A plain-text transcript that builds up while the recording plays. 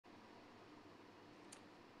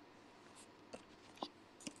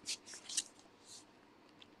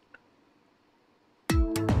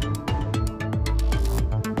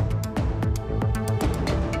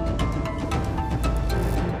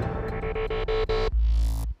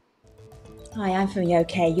Hi, I'm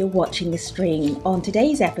Mediocre. You're watching the stream. On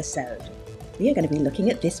today's episode, we are going to be looking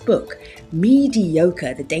at this book,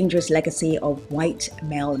 Mediocre, The Dangerous Legacy of White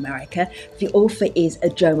Male America. The author is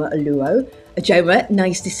Ijeoma Oluo. Ijeoma,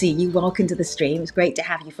 nice to see you. Welcome to the stream. It's great to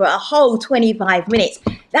have you for a whole 25 minutes.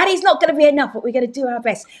 That is not going to be enough, but we're going to do our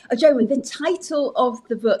best. Ijeoma, the title of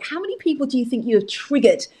the book, how many people do you think you have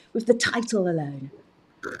triggered with the title alone?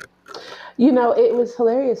 It was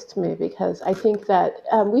hilarious to me because I think that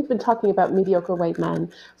we've been talking about mediocre white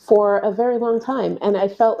men for a very long time. And I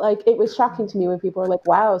felt like it was shocking to me when people were like,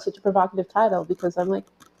 wow, such a provocative title, because I'm like,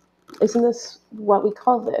 isn't this what we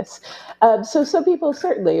call this? So some people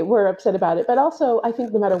certainly were upset about it. But also, I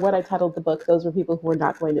think no matter what I titled the book, those were people who were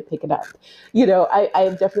not going to pick it up. I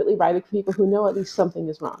am definitely writing for people who know at least something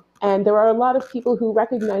is wrong. And there are a lot of people who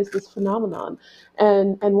recognize this phenomenon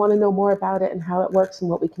and want to know more about it and how it works and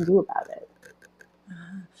what we can do about it.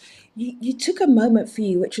 You took a moment for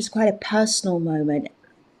you, which was quite a personal moment,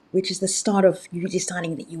 which is the start of you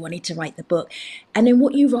deciding that you wanted to write the book. And then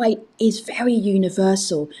what you write is very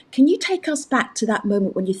universal. Can you take us back to that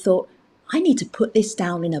moment when you thought, I need to put this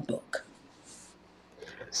down in a book?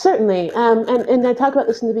 Certainly. And I talk about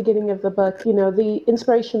this in the beginning of the book. The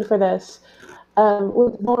inspiration for this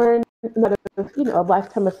was born not of, a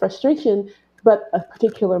lifetime of frustration, but a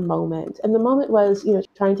particular moment. And the moment was,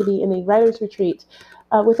 trying to be in a writer's retreat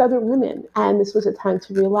with other women. And this was a time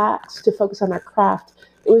to relax, to focus on our craft.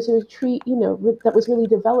 It was a retreat, that was really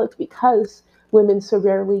developed because women so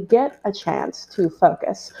rarely get a chance to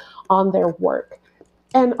focus on their work.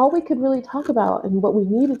 And all we could really talk about and what we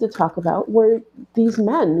needed to talk about were these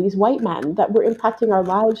men, these white men that were impacting our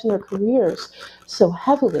lives and our careers so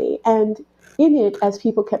heavily. And in it, as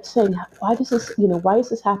people kept saying, why is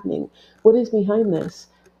this happening? What is behind this?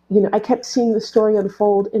 I kept seeing the story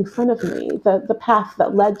unfold in front of me, the path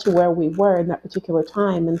that led to where we were in that particular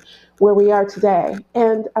time and where we are today.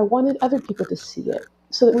 And I wanted other people to see it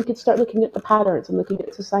so that we could start looking at the patterns and looking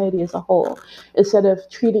at society as a whole instead of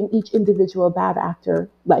treating each individual bad actor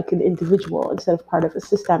like an individual instead of part of a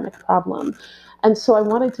systemic problem. And so I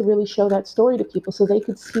wanted to really show that story to people so they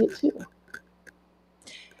could see it too.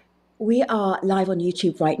 We are live on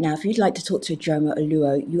YouTube right now. If you'd like to talk to Ijeoma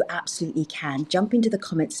Oluo, you absolutely can. Jump into the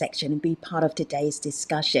comments section and be part of today's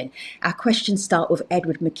discussion. Our questions start with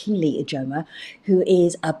Edward McKinley, Ijeoma, who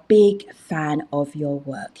is a big fan of your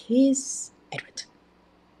work. Here's Edward.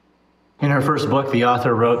 In her first book, the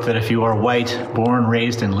author wrote that if you are white, born,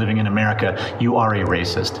 raised, and living in America, you are a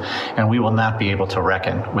racist. And we will not be able to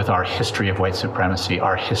reckon with our history of white supremacy,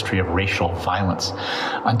 our history of racial violence,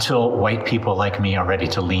 until white people like me are ready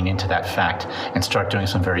to lean into that fact and start doing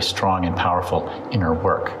some very strong and powerful inner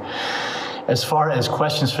work. As far as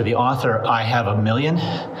questions for the author, I have a million,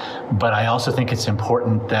 but I also think it's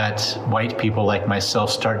important that white people like myself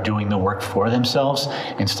start doing the work for themselves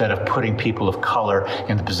instead of putting people of color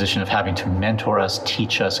in the position of having to mentor us,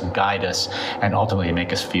 teach us, guide us, and ultimately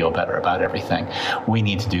make us feel better about everything. We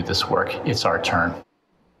need to do this work. It's our turn.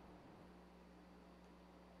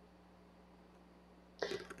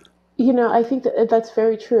 I think that that's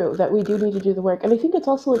very true, that we do need to do the work. And I think it's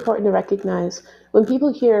also important to recognize when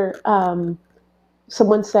people hear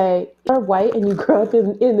someone say, you're white and you grow up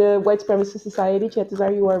in a white supremacist society, chances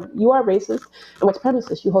are you are racist and white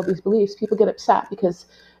supremacist, you hold these beliefs, people get upset because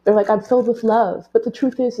they're like, I'm filled with love. But the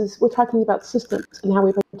truth is we're talking about systems and how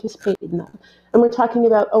we participate in them. And we're talking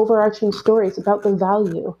about overarching stories about the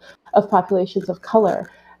value of populations of color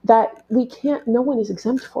that no one is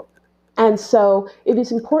exempt for. And so it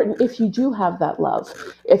is important if you do have that love,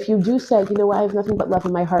 if you do say, I have nothing but love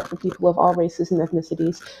in my heart for people of all races and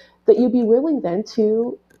ethnicities, that you be willing then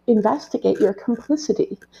to investigate your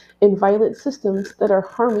complicity in violent systems that are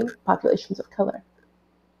harming populations of color.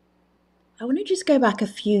 I want to just go back a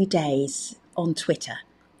few days on Twitter.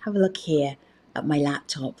 Have a look here at my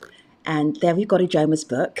laptop. And there we've got Ijeoma's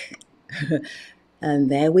book.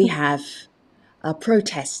 And there we have a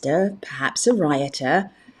protester, perhaps a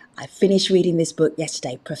rioter. I finished reading this book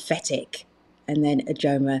yesterday, Prophetic. And then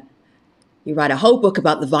Ijeoma, you write a whole book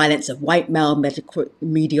about the violence of white male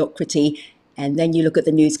mediocrity. And then you look at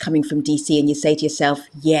the news coming from DC and you say to yourself,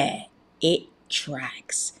 yeah, it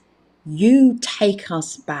tracks. You take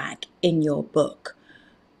us back in your book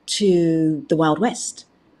to the Wild West,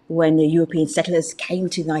 when the European settlers came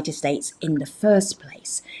to the United States in the first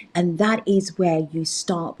place. And that is where you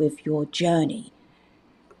start with your journey.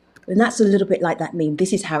 And that's a little bit like that meme.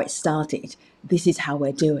 This is how it started. This is how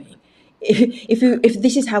we're doing. If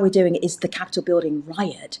this is how we're doing it is the Capitol building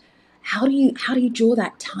riot, how do you draw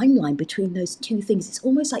that timeline between those two things? It's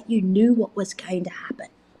almost like you knew what was going to happen.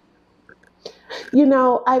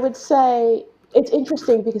 I would say it's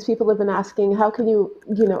interesting because people have been asking, how can you,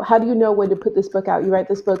 how do you know when to put this book out? You write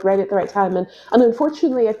this book right at the right time. And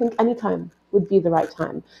unfortunately, I think any time would be the right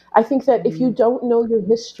time. I think that if you Mm. don't know your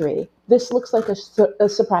history, this looks like a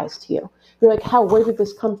surprise to you. You're like, where did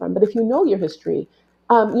this come from? But if you know your history,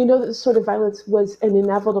 you know that this sort of violence was an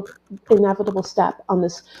inevitable step on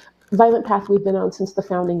this violent path we've been on since the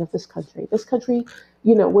founding of this country. This country,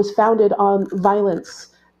 was founded on violence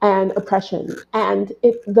and oppression, and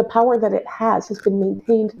the power that it has been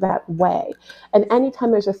maintained that way. And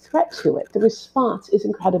anytime there's a threat to it, the response is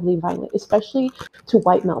incredibly violent, especially to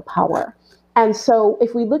white male power. And so,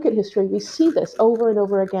 if we look at history, we see this over and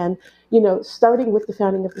over again, starting with the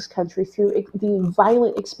founding of this country through the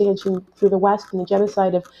violent expansion through the West and the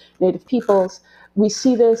genocide of Native peoples. We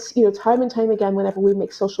see this, time and time again whenever we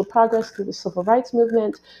make social progress through the civil rights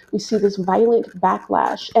movement. We see this violent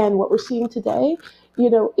backlash. And what we're seeing today,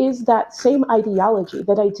 is that same ideology,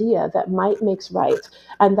 that idea that might makes right,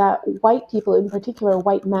 and that white people, in particular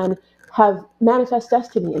white men, have manifest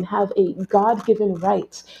destiny and have a God-given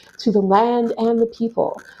right to the land and the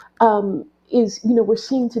people. Is we're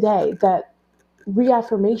seeing today that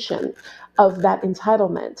reaffirmation of that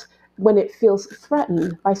entitlement when it feels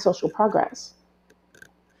threatened by social progress.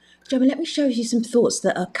 Gemma, let me show you some thoughts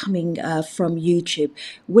that are coming from YouTube.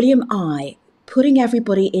 William I, putting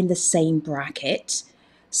everybody in the same bracket.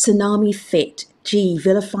 Tsunami Fit, gee,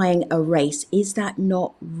 vilifying a race, is that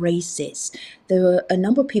not racist? There are a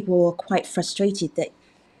number of people who are quite frustrated that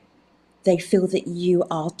they feel that you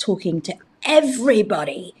are talking to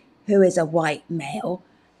everybody who is a white male.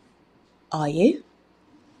 Are you?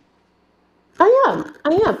 I am,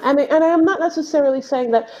 and I am not necessarily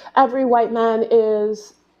saying that every white man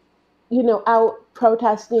is, out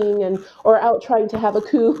protesting and or out trying to have a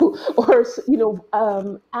coup or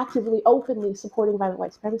actively, openly supporting violent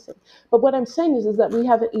white supremacy. But what I'm saying is that we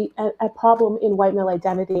have a problem in white male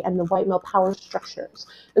identity and the white male power structures.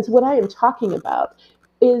 And so what I am talking about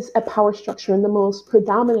is a power structure and the most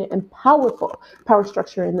predominant and powerful power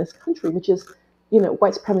structure in this country, which is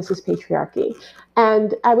white supremacist patriarchy.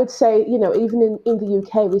 And I would say, even in the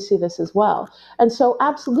UK, we see this as well. And so,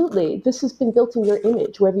 absolutely, this has been built in your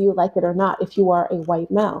image, whether you like it or not, if you are a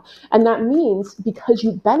white male. And that means because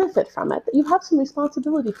you benefit from it, that you have some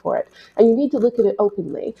responsibility for it. And you need to look at it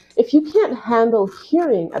openly. If you can't handle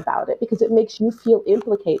hearing about it because it makes you feel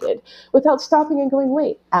implicated without stopping and going,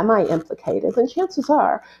 wait, am I implicated? Then chances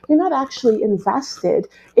are you're not actually invested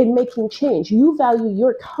in making change. You value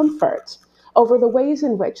your comfort over the ways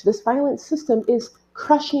in which this violent system is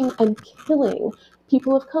crushing and killing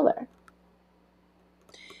people of color.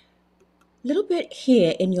 A little bit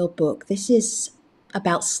here in your book, this is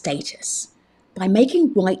about status. By making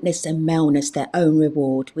whiteness and maleness their own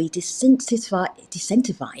reward, we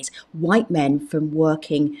disincentivize white men from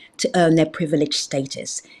working to earn their privileged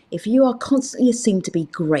status. If you are constantly assumed to be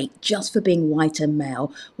great just for being white and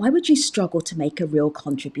male, why would you struggle to make a real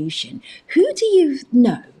contribution? Who do you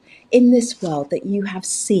know in this world that you have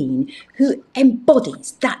seen who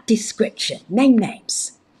embodies that description? Name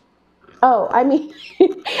names. Oh, I mean,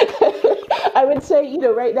 I would say,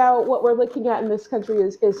 right now, what we're looking at in this country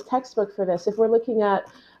is textbook for this. If we're looking at,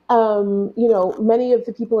 many of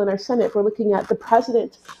the people in our Senate, if we're looking at the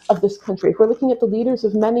president of this country, if we're looking at the leaders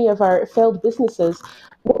of many of our failed businesses,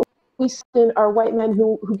 what we see are white men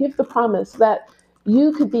who give the promise that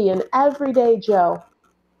you could be an everyday Joe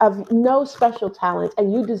of no special talent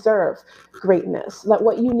and you deserve greatness. That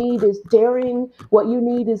what you need is daring, what you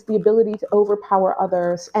need is the ability to overpower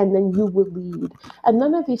others, and then you will lead. And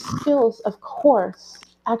none of these skills, of course,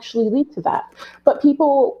 actually lead to that. But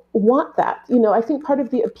people want that. I think part of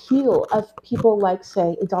the appeal of people like,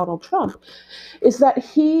 say, Donald Trump is that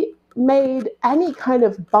he made any kind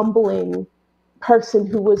of bumbling person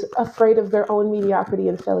who was afraid of their own mediocrity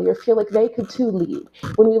and failure feel like they could too lead.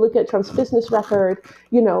 When we look at Trump's business record,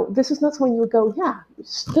 this is not someone you would go, yeah,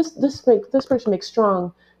 this person makes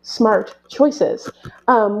strong, smart choices.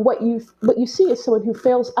 What you see is someone who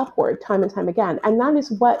fails upward time and time again, and that is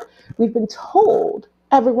what we've been told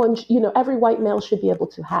everyone, every white male should be able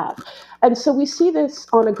to have. And so we see this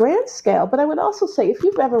on a grand scale, but I would also say if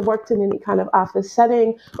you've ever worked in any kind of office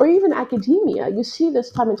setting or even academia, you see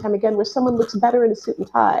this time and time again where someone looks better in a suit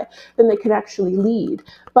and tie than they can actually lead.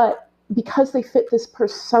 But because they fit this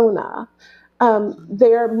persona,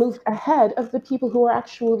 they're moved ahead of the people who are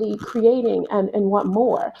actually creating and want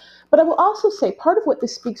more. But I will also say part of what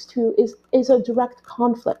this speaks to is a direct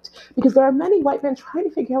conflict, because there are many white men trying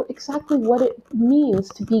to figure out exactly what it means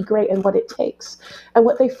to be great and what it takes. And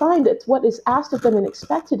what they find is what is asked of them and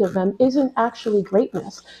expected of them isn't actually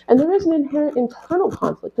greatness. And there is an inherent internal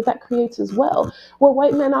conflict that creates as well, where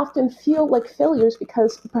white men often feel like failures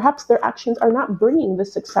because perhaps their actions are not bringing the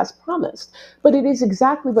success promised. But it is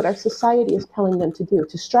exactly what our society is telling them to do,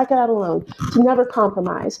 to strike it out alone, to never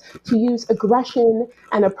compromise, to use aggression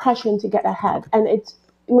and oppression to get ahead. And it's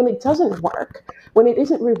when it doesn't work, when it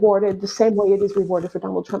isn't rewarded the same way it is rewarded for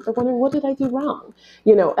Donald Trump, they're wondering, what did I do wrong?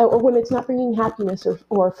 Or when it's not bringing happiness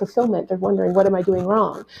or fulfillment, they're wondering, what am I doing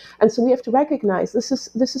wrong? And so we have to recognize this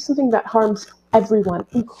is something that harms everyone,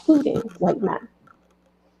 including white men.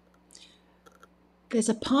 There's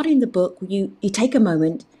a part in the book where you take a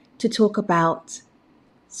moment to talk about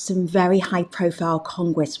some very high-profile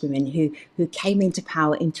congresswomen who came into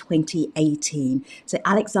power in 2018. So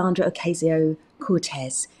Alexandra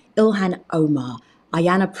Ocasio-Cortez, Ilhan Omar,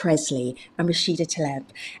 Ayanna Pressley, and Rashida Tlaib,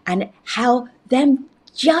 and how them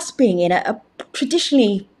just being in a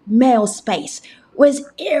traditionally male space was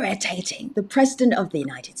irritating the President of the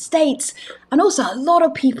United States and also a lot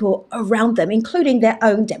of people around them, including their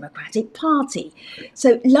own Democratic Party.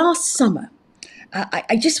 So last summer,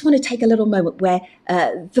 I just want to take a little moment where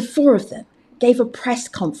the four of them gave a press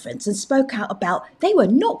conference and spoke out about they were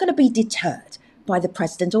not going to be deterred by the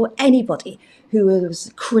president or anybody who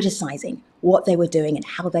was criticizing what they were doing and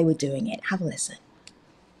how they were doing it. Have a listen.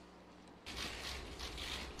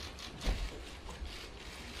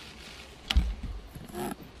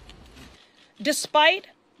 Despite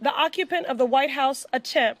the occupant of the White House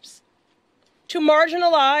attempts to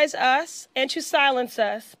marginalize us and to silence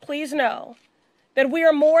us, please know that we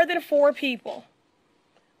are more than four people.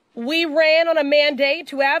 We ran on a mandate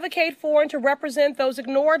to advocate for and to represent those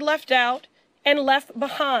ignored, left out, and left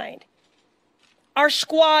behind. Our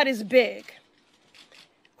squad is big.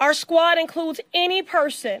 Our squad includes any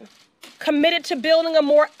person committed to building a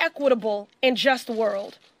more equitable and just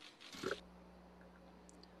world.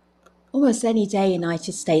 Almost any day in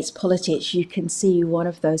United States politics, you can see one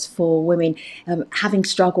of those four women having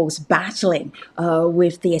struggles, battling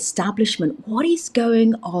with the establishment. What is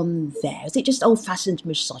going on there? Is it just old-fashioned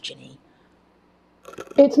misogyny?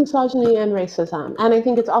 It's misogyny and racism. And I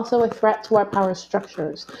think it's also a threat to our power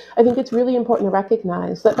structures. I think it's really important to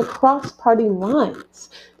recognize that across party lines,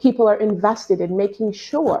 people are invested in making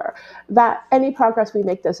sure that any progress we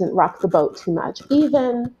make doesn't rock the boat too much,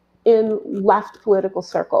 even in left political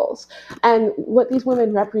circles. And what these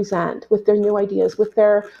women represent with their new ideas, with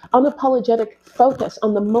their unapologetic focus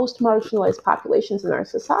on the most marginalized populations in our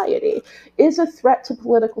society, is a threat to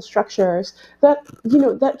political structures that,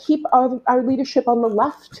 that keep our leadership on the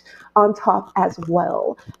left on top as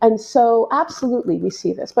well. And so absolutely we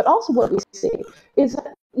see this. But also what we see is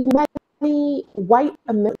that many white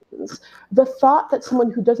Americans, the thought that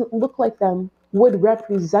someone who doesn't look like them would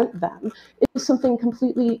represent them is something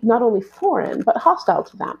completely not only foreign, but hostile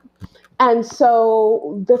to them. And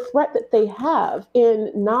so the threat that they have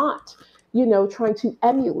in not, trying to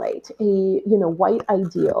emulate a, white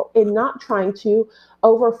ideal, in not trying to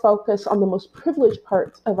over-focus on the most privileged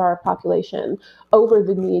parts of our population over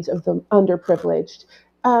the needs of the underprivileged,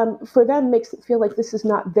 for them makes it feel like this is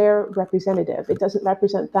not their representative. It doesn't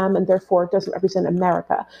represent them, and therefore it doesn't represent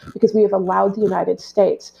America, because we have allowed the United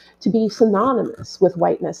States to be synonymous with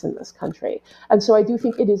whiteness in this country. And so I do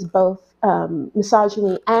think it is both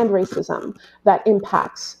misogyny and racism that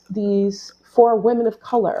impacts these four women of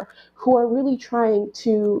color who are really trying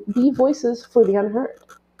to be voices for the unheard.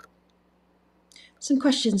 Some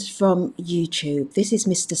questions from YouTube. This is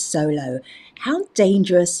Mr. Solo. How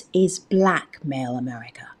dangerous is Black male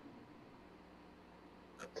America?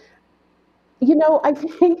 I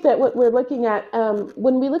think that what we're looking at,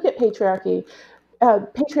 when we look at patriarchy,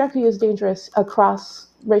 patriarchy is dangerous across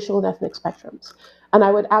racial and ethnic spectrums. And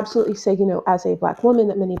I would absolutely say, as a Black woman,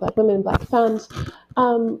 that many Black women and Black femmes,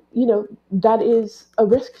 that is a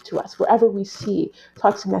risk to us wherever we see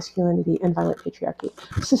toxic masculinity and violent patriarchy.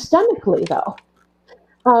 Systemically, though,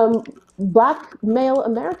 Black male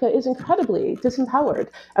America is incredibly disempowered.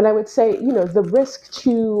 And I would say, the risk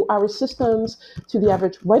to our systems, to the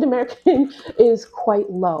average white American, is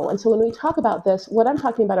quite low. And so when we talk about this, what I'm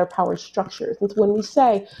talking about are power structures. And so when we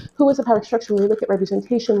say who is a power structure, when we look at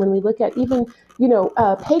representation, when we look at even,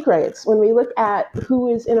 pay grades, when we look at who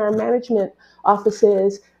is in our management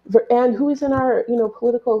offices and who is in our, in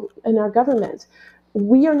our government,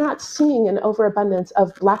 we are not seeing an overabundance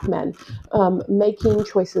of Black men making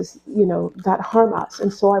choices, that harm us.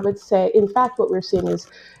 And so I would say, in fact, what we're seeing is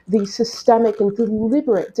the systemic and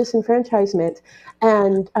deliberate disenfranchisement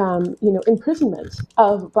and, imprisonment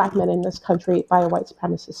of Black men in this country by a white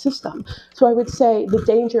supremacist system. So I would say the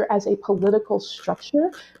danger as a political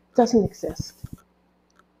structure doesn't exist.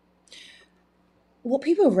 What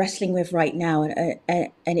people are wrestling with right now,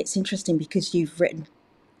 and it's interesting because you've written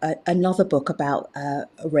another book about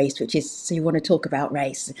race, which is, so you want to talk about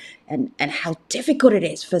race and how difficult it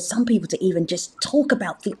is for some people to even just talk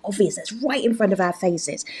about the obvious that's right in front of our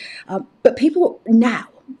faces. But people now,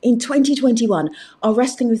 in 2021, are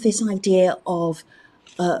wrestling with this idea of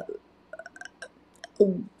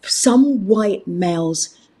some white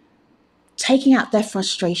males taking out their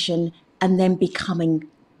frustration and then becoming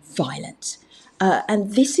violent.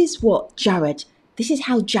 And this is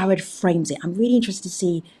how Jared frames it. I'm really interested to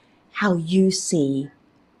see how you see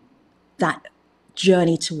that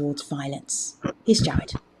journey towards violence. Here's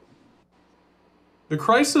Jared. The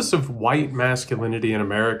crisis of white masculinity in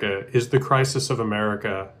America is the crisis of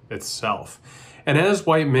America itself. And as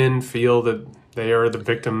white men feel that they are the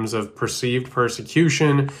victims of perceived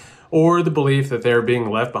persecution, or the belief that they're being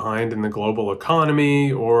left behind in the global economy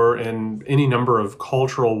or in any number of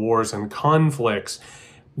cultural wars and conflicts,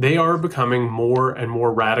 they are becoming more and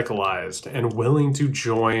more radicalized and willing to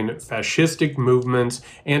join fascistic movements,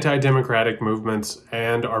 anti-democratic movements,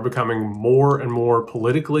 and are becoming more and more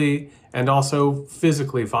politically and also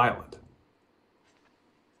physically violent.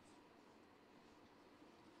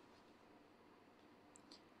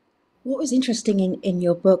 What was interesting in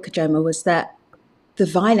your book, Ijeoma, was that the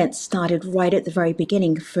violence started right at the very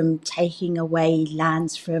beginning, from taking away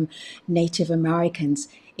lands from Native Americans.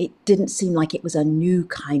 It didn't seem like it was a new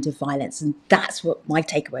kind of violence. And that's what my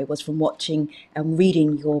takeaway was from watching and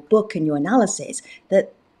reading your book and your analysis,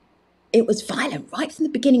 that it was violent right from the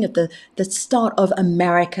beginning of the start of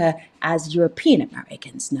America as European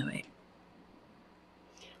Americans know it.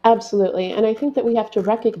 Absolutely. And I think that we have to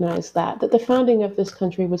recognize that the founding of this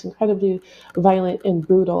country was incredibly violent and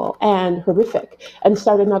brutal and horrific, and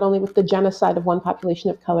started not only with the genocide of one population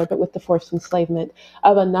of color, but with the forced enslavement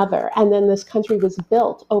of another. And then this country was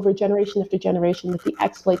built over generation after generation with the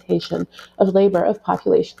exploitation of labor of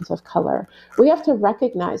populations of color. We have to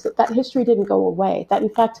recognize that history didn't go away, that in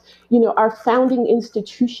fact, our founding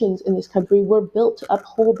institutions in this country were built to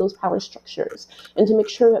uphold those power structures and to make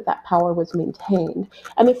sure that power was maintained.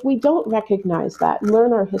 And if we don't recognize that,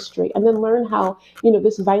 learn our history, and then learn how,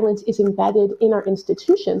 this violence is embedded in our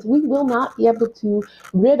institutions, we will not be able to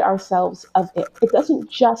rid ourselves of it. It doesn't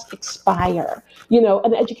just expire.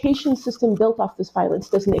 An education system built off this violence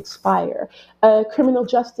doesn't expire. A criminal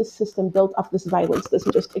justice system built off this violence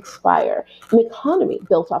doesn't just expire. An economy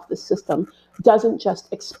built off this system doesn't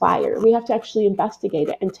just expire. We have to actually investigate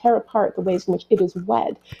it and tear apart the ways in which it is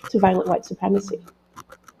wed to violent white supremacy.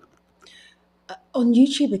 On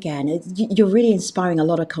YouTube again, you're really inspiring a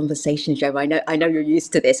lot of conversations, Joe. I know you're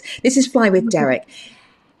used to this. This is Fly with Derek.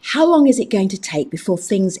 How long is it going to take before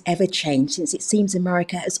things ever change, since it seems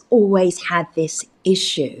America has always had this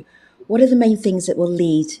issue? What are the main things that will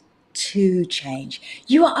lead to change?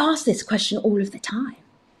 You are asked this question all of the time.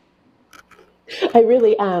 I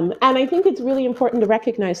really am. And I think it's really important to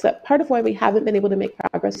recognize that part of why we haven't been able to make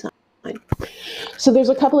progress on. So there's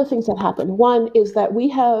a couple of things that happen. One is that we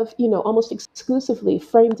have, almost exclusively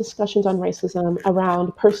framed discussions on racism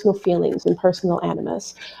around personal feelings and personal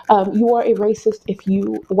animus. You are a racist if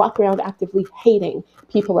you walk around actively hating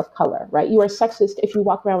people of color, right? You are sexist if you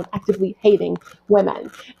walk around actively hating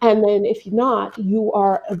women. And then if you're not, you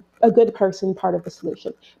are a good person, part of the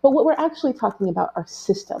solution. But what we're actually talking about are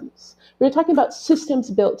systems. We're talking about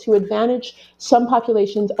systems built to advantage some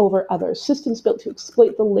populations over others, systems built to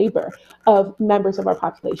exploit the labor of members of our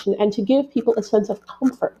population and to give people a sense of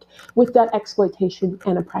comfort with that exploitation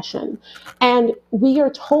and oppression. And we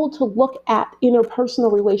are told to look at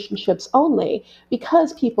interpersonal relationships only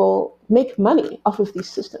because people make money off of these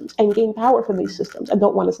systems and gain power from these systems and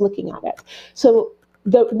don't want us looking at it. So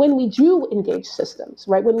when we do engage systems,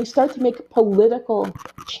 right, when we start to make political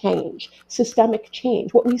change, systemic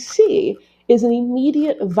change, what we see is an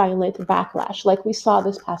immediate violent backlash, like we saw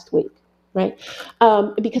this past week, right?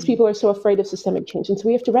 Because people are so afraid of systemic change. And so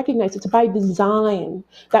we have to recognize it's by design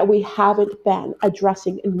that we haven't been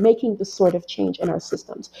addressing and making this sort of change in our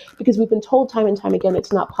systems, because we've been told time and time again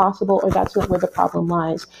it's not possible, or that's not where the problem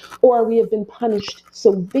lies, or we have been punished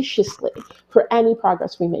so viciously for any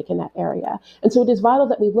progress we make in that area. And so it is vital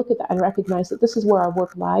that we look at that and recognize that this is where our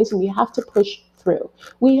work lies, and we have to push through.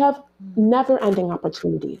 We have never-ending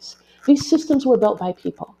opportunities. These systems were built by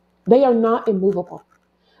people. They are not immovable.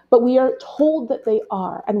 But we are told that they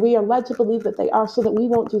are, and we are led to believe that they are so that we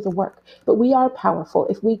won't do the work. But we are powerful.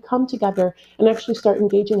 If we come together and actually start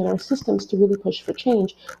engaging in our systems to really push for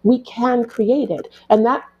change, we can create it. And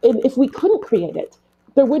if we couldn't create it,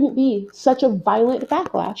 there wouldn't be such a violent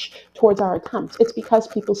backlash towards our attempts. It's because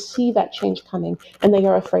people see that change coming and they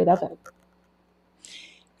are afraid of it.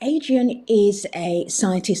 Adrian is a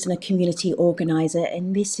scientist and a community organizer,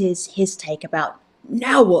 and this is his take about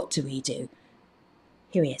now what do we do?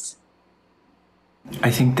 Here he is.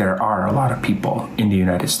 I think there are a lot of people in the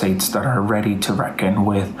United States that are ready to reckon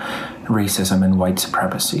with racism and white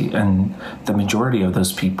supremacy. And the majority of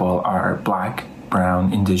those people are Black,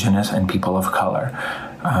 brown, indigenous, and people of color.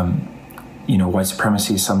 White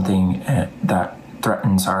supremacy is something that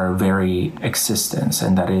threatens our very existence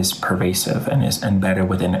and that is pervasive and is embedded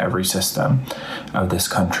within every system of this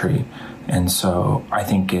country. And so I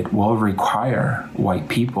think it will require white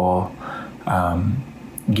people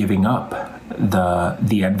giving up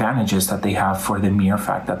the advantages that they have for the mere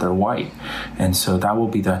fact that they're white. And so that will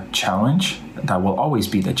be the challenge. That will always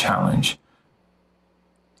be the challenge.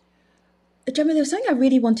 Ijeoma, there was something I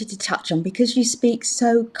really wanted to touch on because you speak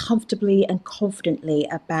so comfortably and confidently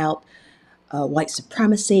about white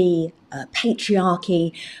supremacy,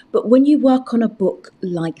 patriarchy. But when you work on a book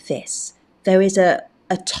like this, there is a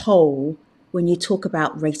toll when you talk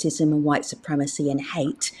about racism and white supremacy and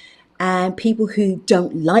hate. And people who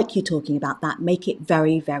don't like you talking about that make it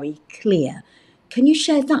very, very clear. Can you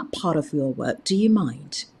share that part of your work? Do you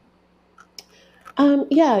mind?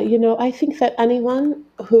 Yeah, I think that anyone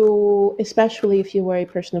who, especially if you are a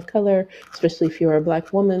person of color, especially if you're a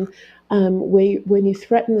Black woman, when you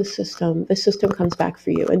threaten the system comes back for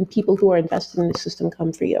you, and people who are invested in the system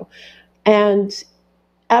come for you. And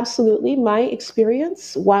absolutely, my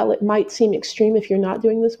experience, while it might seem extreme if you're not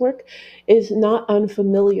doing this work, is not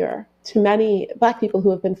unfamiliar to many Black people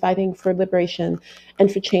who have been fighting for liberation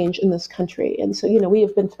and for change in this country. And so, we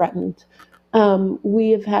have been threatened. We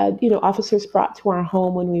have had, officers brought to our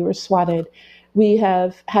home when we were swatted. We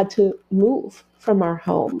have had to move from our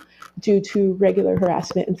home due to regular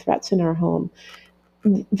harassment and threats in our home.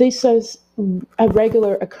 This is a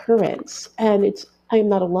regular occurrence, and I am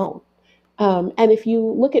not alone. And if you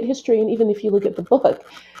look at history, and even if you look at the book,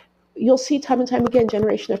 you'll see time and time again,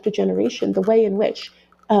 generation after generation, the way in which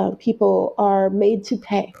people are made to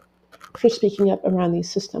pay for speaking up around these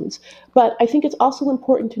systems. But I think it's also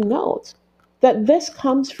important to note that this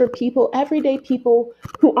comes for people, everyday people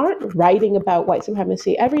who aren't writing about white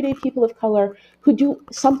supremacy, everyday people of color who do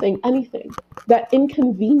something, anything, that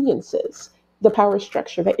inconveniences the power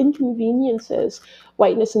structure, that inconveniences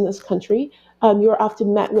whiteness in this country. You're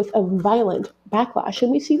often met with a violent backlash.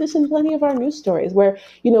 And we see this in plenty of our news stories where,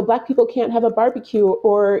 Black people can't have a barbecue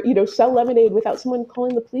or, sell lemonade without someone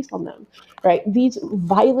calling the police on them, right? These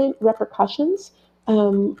violent repercussions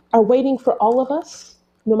are waiting for all of us,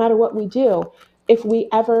 no matter what we do, if we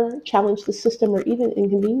ever challenge the system or even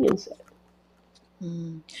inconvenience it.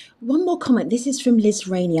 One more comment. This is from Liz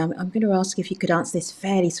Rainey. I'm going to ask if you could answer this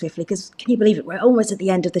fairly swiftly, because can you believe it? We're almost at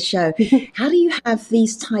the end of the show. How do you have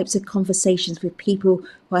these types of conversations with people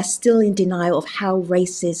who are still in denial of how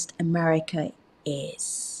racist America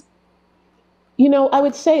is? I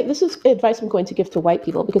would say this is advice I'm going to give to white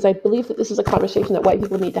people, because I believe that this is a conversation that white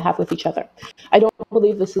people need to have with each other. I don't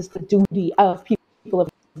believe this is the duty of people who have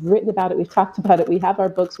written about it. We've talked about it. We have our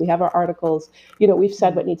books. We have our articles. We've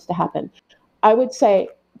said what needs to happen. I would say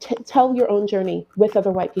tell your own journey with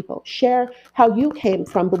other white people. Share how you came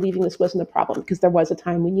from believing this wasn't a problem, because there was a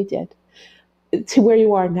time when you did, to where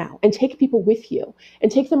you are now, and take people with you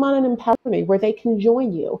and take them on an empowerment where they can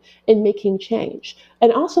join you in making change,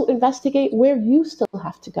 and also investigate where you still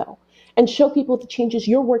have to go and show people the changes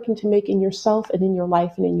you're working to make in yourself and in your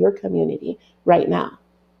life and in your community right now.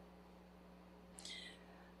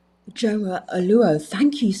 Ijeoma Oluo,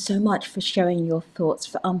 thank you so much for sharing your thoughts,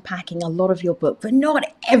 for unpacking a lot of your book, but not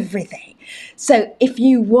everything. So if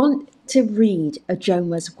you want to read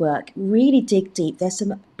Ijeoma's work, really dig deep. There's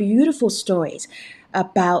some beautiful stories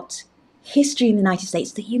about history in the United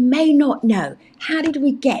States that you may not know. How did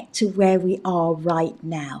we get to where we are right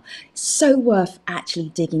now? So worth actually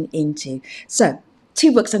digging into. So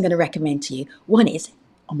 2 books I'm going to recommend to you. One is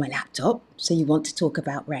on my laptop, so you want to talk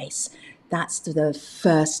about race. That's the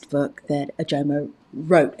first book that Ijeoma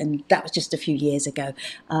wrote, and that was just a few years ago.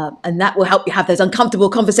 And that will help you have those uncomfortable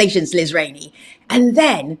conversations, Liz Rainey. And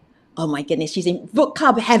then Oh my goodness, she's in book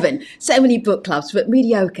club heaven. So many book clubs, but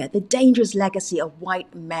Mediocre, The Dangerous Legacy of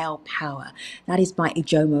White Male Power. That is by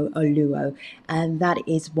Ijeoma Oluo. And that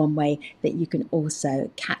is one way that you can also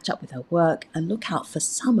catch up with her work and look out for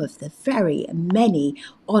some of the very many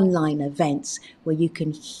online events where you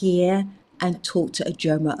can hear and talk to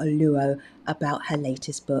Ijeoma Oluo about her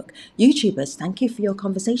latest book. YouTubers, thank you for your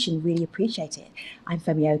conversation. Really appreciate it. I'm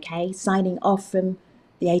Femi OK, signing off from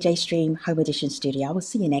the AJ Stream Home Edition studio. I will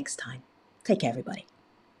see you next time. Take care, everybody.